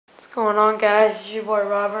Going on, guys? It's your boy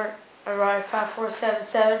Robert. I ride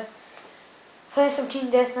 5477. Playing some team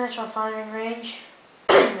deathmatch on firing range.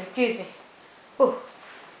 Excuse me. Whew.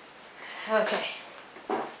 Okay.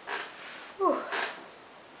 Whew.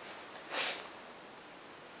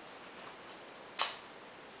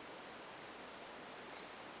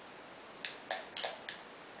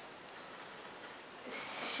 Let's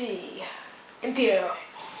see. Imperial.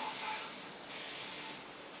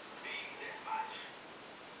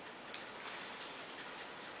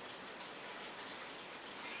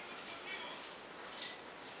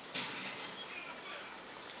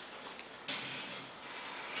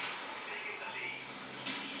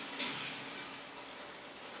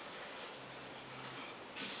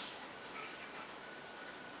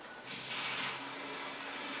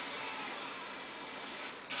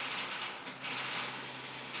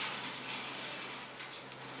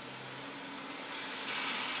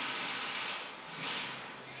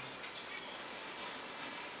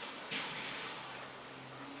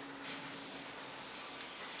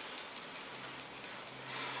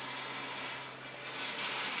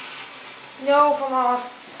 No, from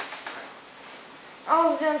us. I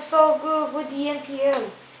was doing so good with the NPL.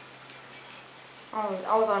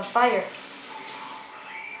 I was on fire.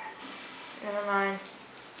 Never mind.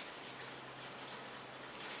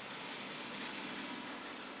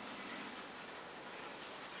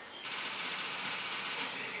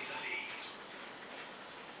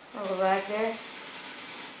 I'll go back there.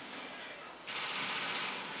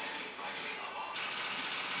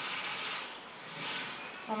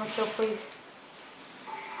 One more kill, please.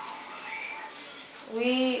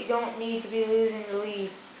 We don't need to be losing the lead.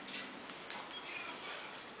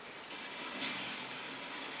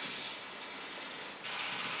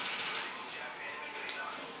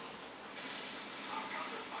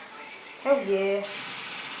 Hell yeah.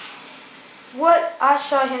 What? I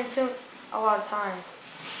shot him too a lot of times.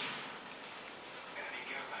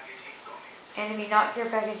 Enemy not care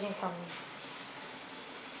package incoming.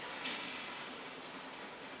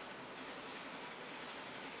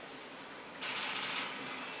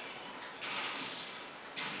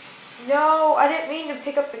 No, I didn't mean to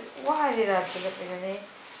pick up the... Why did I pick up the grenade?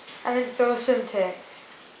 I meant to throw some text.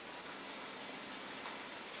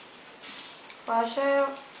 Flash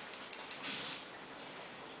out.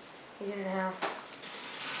 He's in the house.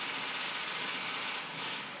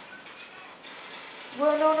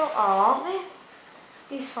 Well, no. Aw, man.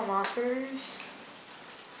 These FAMASers.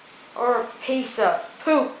 Or piece of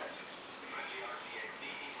poop.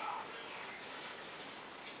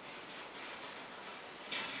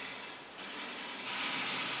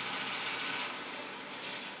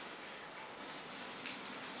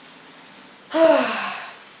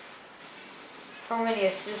 So many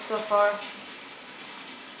assists so far.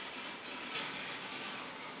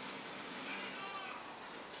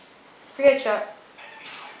 Free headshot.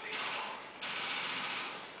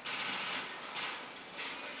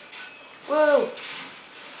 Whoa! It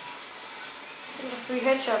was a free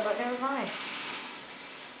headshot, but never mind.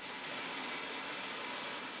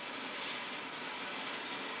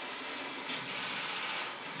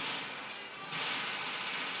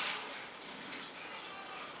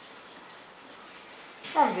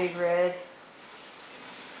 I'm big red.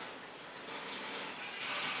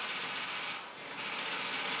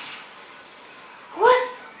 What?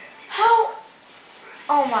 How?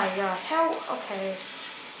 Oh my gosh, how? Okay.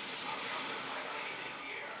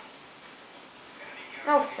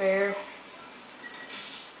 No fair.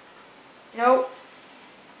 Nope.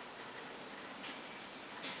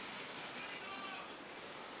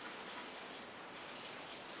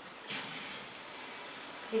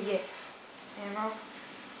 Did you get ammo?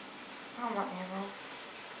 I don't want ammo.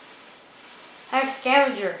 I have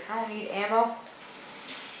scavenger. I don't need ammo.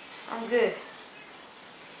 I'm good.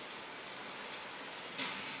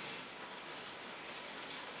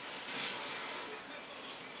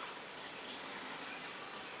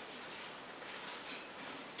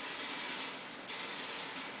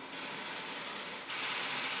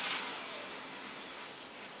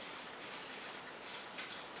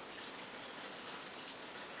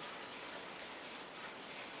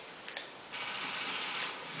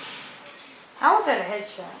 How was that a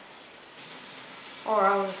headshot? Or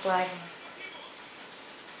I was lagging.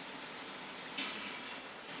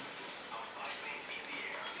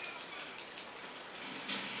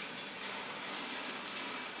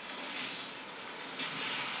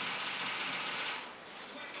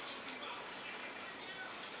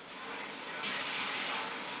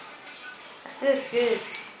 This good.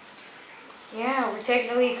 Yeah, we're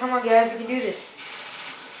taking the lead. Come on, guys, we can do this.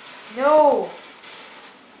 No!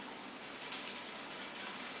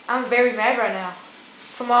 I'm very mad right now.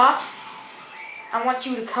 Famas, I want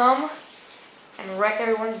you to come and wreck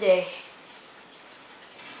everyone's day.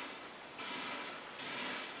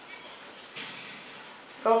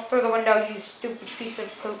 Go through the window, you stupid piece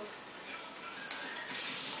of poop.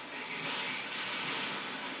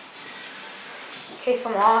 Okay,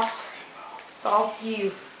 Famas, it's all up to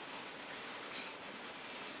you.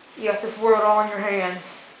 You got this world all in your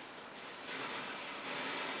hands.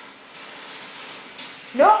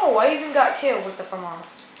 No, I even got killed with the Famas.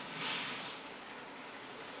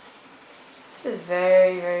 This is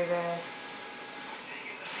very, very bad.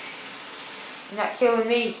 You're not killing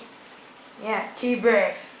me. Yeah,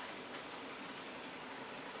 T-Brag.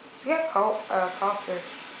 You got copter.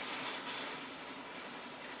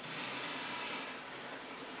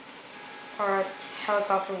 Or a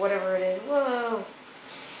helicopter, whatever it is. Whoa.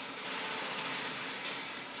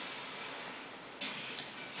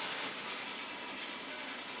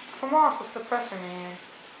 Come off with suppressor, man.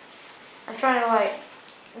 I'm trying to, like,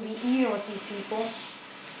 be even with these people.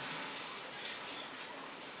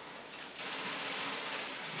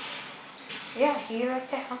 Yeah, he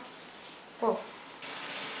like that, huh? Whoa.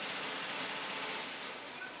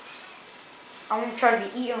 I'm gonna try to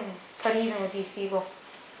be even, cut even with these people.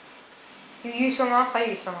 You use some else, I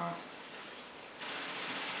use some else.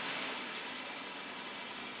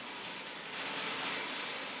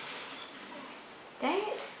 Dang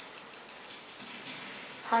it.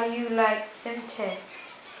 How you like Simtex?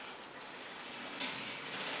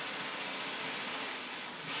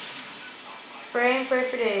 Spray and pray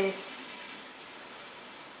for days.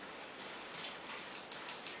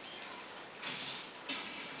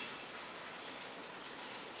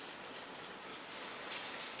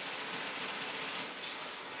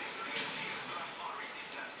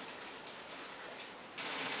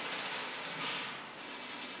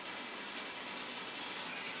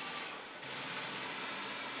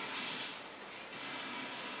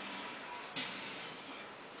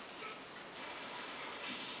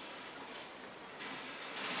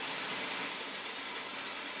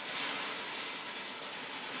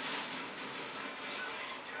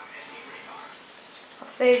 I'll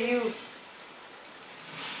save you.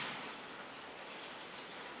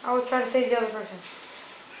 I will try to save the other person.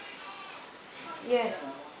 Yes.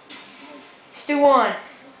 Stu won.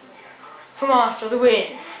 Come on, for the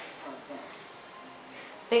win.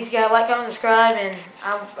 Thanks, guys. Like, comment, subscribe, and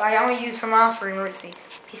I only use Famas for emergencies.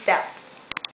 Peace out.